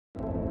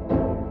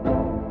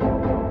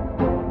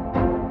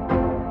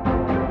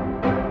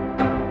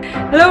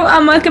Hello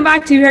and welcome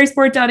back to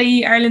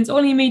hersport.ie, Ireland's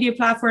only media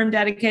platform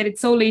dedicated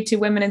solely to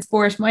women in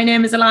sport. My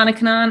name is Alana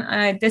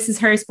Canaan. This is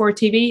Her Sport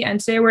TV, and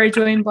today we're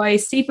joined by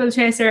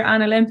steeplechaser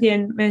and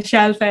Olympian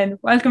Michelle Finn.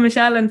 Welcome,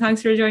 Michelle, and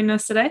thanks for joining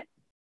us today.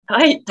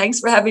 Hi, thanks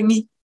for having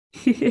me.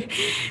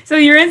 So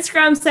your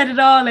Instagram said it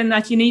all in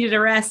that you needed a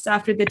rest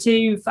after the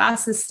two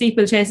fastest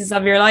steeplechases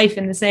of your life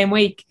in the same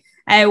week.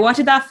 What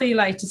did that feel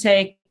like to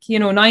take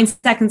 9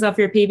 seconds off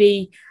your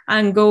PB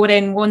and go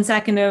within 1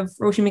 second of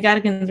Roisin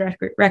McGettigan's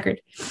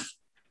record?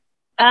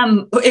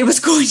 It was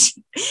good.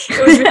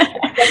 It was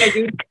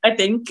really I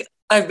think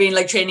I've been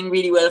training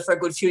really well for a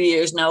good few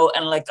years now,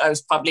 and I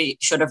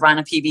should have ran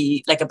a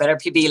PB, a better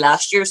PB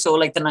last year. So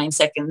the 9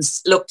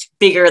 seconds looked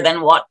bigger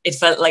than what it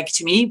felt like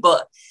to me,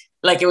 but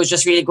it was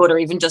just really good. Or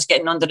even just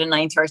getting under the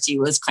 9:30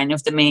 was kind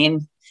of the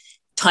main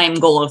time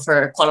goal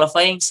for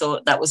qualifying.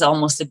 So that was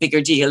almost a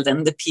bigger deal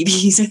than the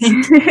PBs, I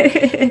think.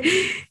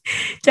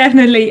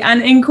 Definitely.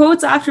 And in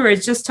quotes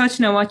afterwards, just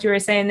touching on what you were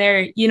saying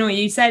there,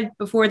 you said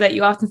before that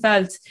you often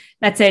felt,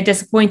 let's say,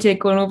 disappointed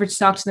going over to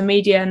talk to the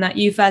media and that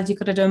you felt you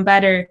could have done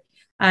better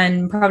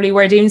and probably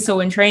were doing so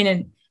in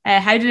training.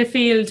 How did it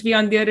feel to be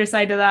on the other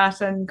side of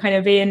that and kind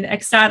of being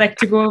ecstatic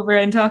to go over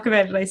and talk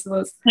about it, I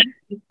suppose?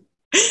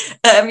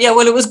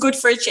 Well, it was good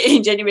for a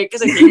change anyway,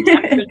 because I think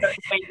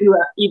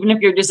even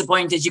if you're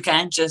disappointed, you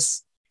can't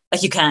just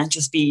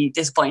be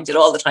disappointed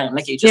all the time.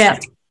 You just have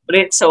to put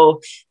it.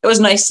 So it was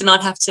nice to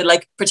not have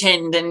to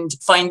pretend and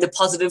find the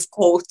positive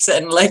quotes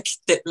and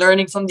the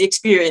learning from the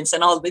experience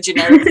and all the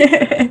generic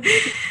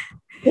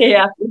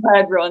after a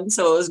bad run.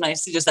 So it was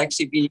nice to just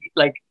actually be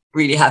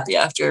really happy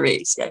after a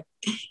race.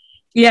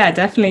 Yeah,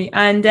 definitely.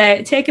 And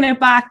taking it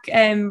back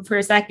for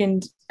a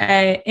second,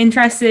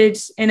 interested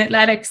in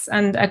athletics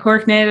and a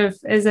Cork native,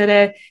 is it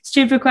a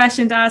stupid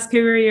question to ask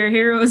who were your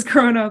heroes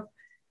growing up?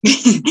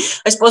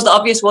 I suppose the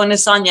obvious one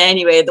is Sonia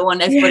anyway, the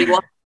one everybody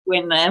wanted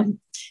when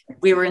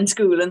we were in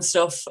school and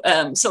stuff.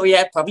 So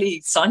yeah,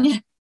 probably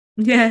Sonia.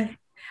 Yeah.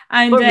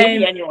 And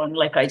really anyone,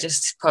 I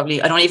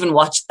don't even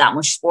watch that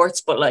much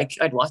sports, but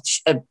I'd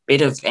watch a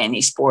bit of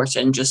any sport,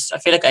 and I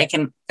feel I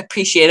can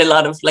appreciate a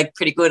lot of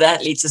pretty good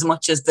athletes as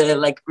much as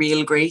the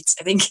real greats,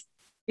 I think.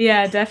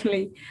 Yeah,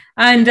 definitely.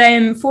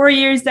 And 4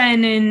 years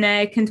then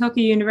in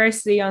Kentucky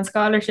University on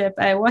scholarship.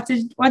 What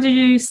did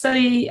you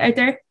study out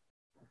there?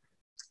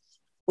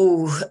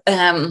 Oh,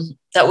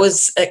 that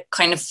was a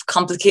kind of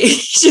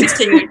complicated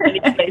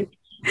thing.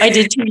 I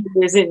did 2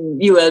 years in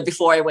UL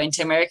before I went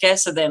to America.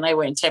 So then I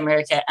went to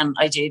America and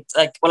I did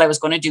I was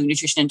going to do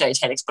nutrition and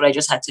dietetics, but I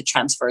just had to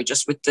transfer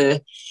just with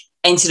the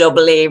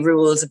NCAA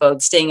rules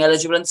about staying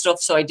eligible and stuff.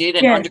 So I did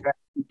an undergrad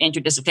in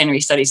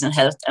interdisciplinary studies and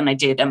health, and I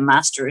did a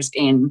master's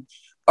in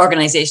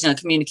organizational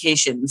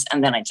communications.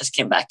 And then I just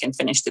came back and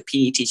finished the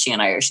PE teaching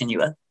in Irish in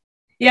UL.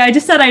 Yeah, I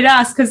just said I'd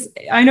ask because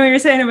I know you're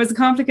saying it was a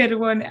complicated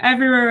one.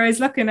 Everywhere I was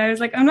looking, I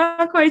was I'm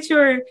not quite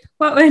sure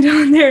what went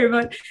on there,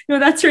 but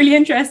that's really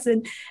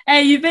interesting.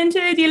 You've been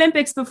to the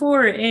Olympics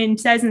before in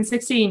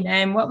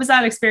 2016. What was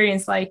that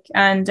experience like?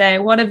 And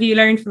what have you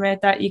learned from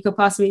it that you could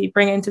possibly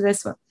bring into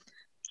this one?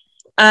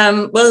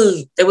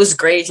 Well, it was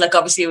great.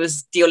 Obviously it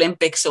was the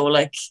Olympics, so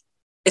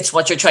it's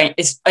what you're trying.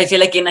 I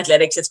feel in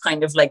athletics, it's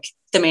kind of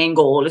the main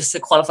goal is to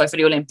qualify for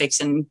the Olympics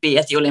and be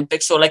at the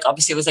Olympics. So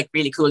obviously it was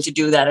really cool to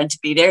do that and to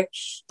be there.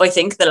 But I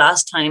think the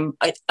last time,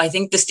 I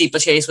think the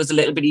steeplechase was a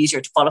little bit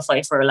easier to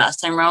qualify for last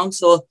time round.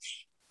 So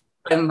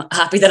I'm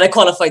happy that I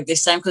qualified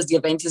this time because the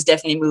event has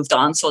definitely moved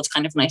on. So it's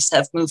kind of nice to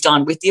have moved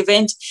on with the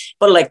event.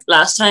 But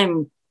last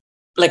time,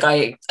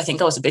 I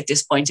think I was a bit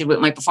disappointed with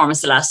my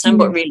performance the last time,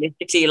 but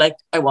realistically,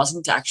 I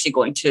wasn't actually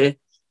going to,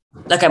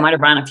 I might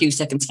have ran a few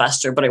seconds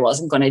faster, but I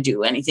wasn't going to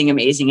do anything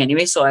amazing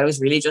anyway. So I was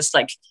really just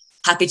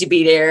happy to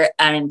be there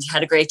and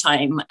had a great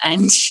time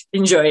and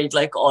enjoyed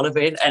all of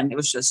it. And it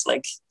was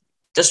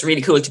just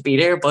really cool to be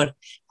there, but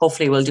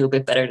hopefully we'll do a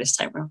bit better this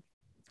time around.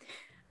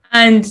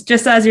 And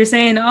just as you're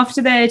saying, off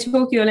to the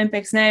Tokyo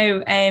Olympics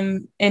now,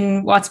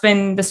 in what's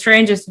been the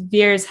strangest of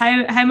years,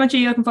 how much are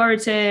you looking forward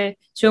to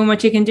showing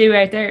what you can do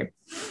out there?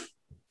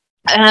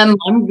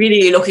 I'm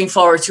really looking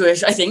forward to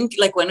it. I think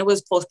when it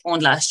was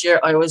postponed last year,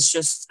 I was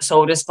just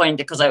so disappointed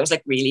because I was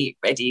really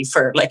ready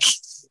for the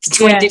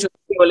 2020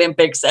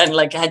 Olympics and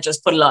I had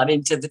just put a lot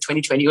into the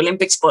 2020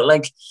 Olympics, but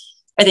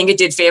I think it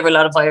did favour a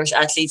lot of Irish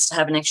athletes to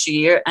have an extra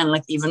year. And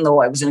even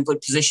though I was in a good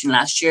position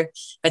last year,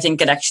 I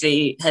think it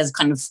actually has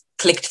kind of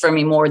clicked for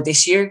me more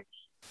this year.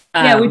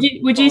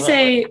 Would you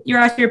say you're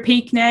at your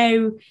peak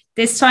now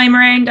this time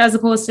around, as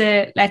opposed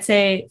to, let's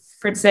say,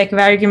 for the sake of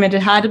argument,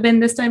 it had been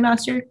this time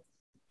last year?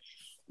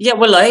 Yeah,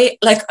 well, I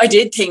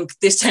did think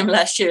this time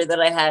last year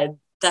that I had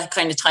that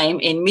kind of time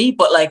in me,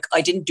 but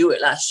I didn't do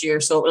it last year.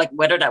 So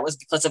whether that was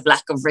because of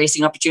lack of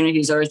racing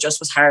opportunities or it just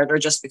was hard or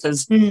just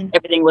because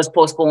everything was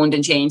postponed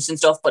and changed and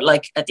stuff. But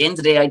at the end of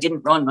the day, I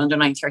didn't run under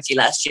 9:30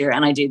 last year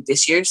and I did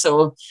this year.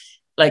 So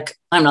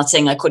I'm not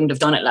saying I couldn't have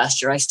done it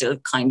last year. I still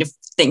kind of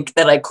think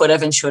that I could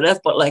have and should have,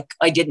 but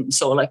I didn't.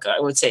 So I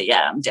would say,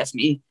 yeah, I'm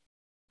definitely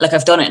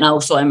I've done it now.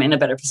 So I'm in a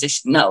better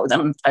position now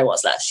than I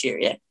was last year.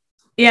 Yeah.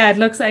 Yeah, it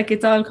looks like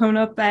it's all coming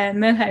up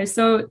Millhouse.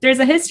 So there's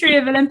a history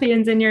of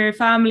Olympians in your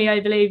family, I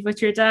believe,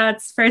 with your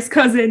dad's first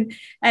cousin,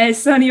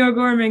 Sonny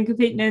O'Gorman,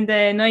 competing in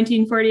the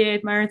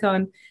 1948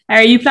 marathon.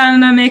 Are you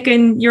planning on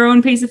making your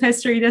own piece of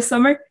history this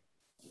summer?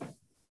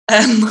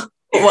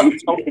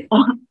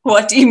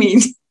 What do you mean?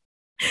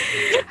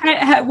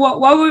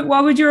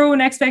 What would your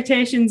own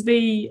expectations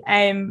be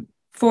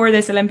for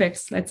this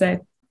Olympics, let's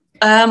say?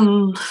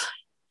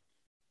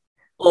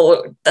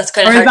 Oh, that's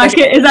kind of hard.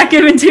 Is that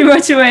giving too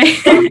much away?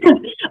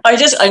 I'm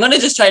gonna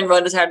just try and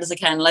run as hard as I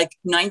can. Like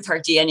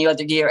 9:30 any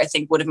other year, I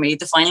think would have made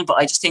the final, but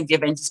I just think the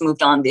event has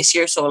moved on this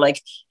year. So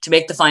like to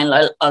make the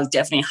final, I'll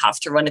definitely have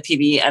to run a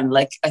PB, and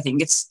like I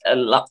think it's a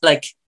lot.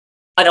 Like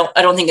I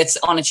don't think it's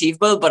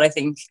unachievable, but I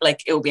think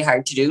like it will be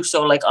hard to do.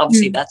 So like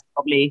obviously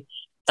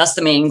that's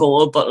the main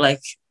goal, but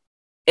like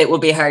it will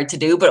be hard to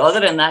do. But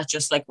other than that,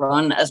 just like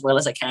run as well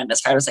as I can,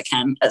 as hard as I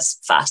can, as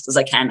fast as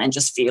I can, and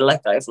just feel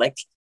like I've like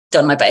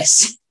done my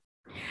best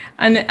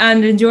and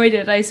enjoyed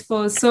it, I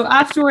suppose. So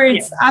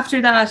afterwards,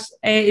 after that,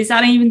 is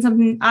that even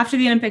something after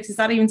the Olympics? Is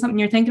that even something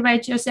you're thinking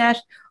about just yet,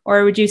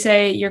 or would you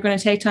say you're going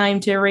to take time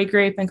to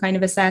regroup and kind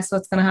of assess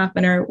what's going to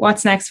happen, or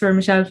what's next for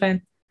Michelle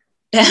Finn?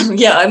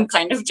 Yeah, I'm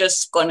kind of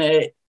just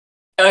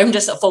I'm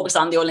just focused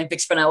on the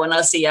Olympics for now, and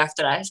I'll see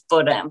after that.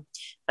 But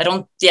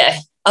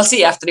I'll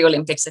see after the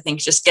Olympics. I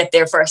think just get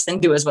there first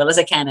and do as well as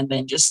I can, and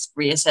then just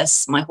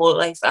reassess my whole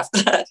life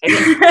after that.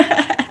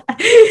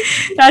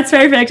 That's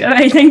perfect, and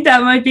I think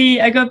that might be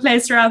a good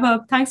place to wrap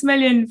up. Thanks a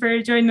million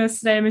for joining us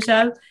today,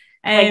 Michelle.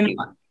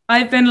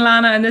 I've been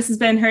Lana, and this has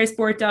been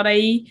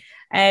hersport.ie.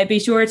 Be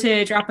sure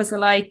to drop us a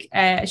like,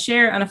 a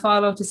share, and a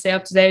follow to stay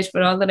up to date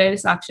with all the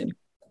latest action.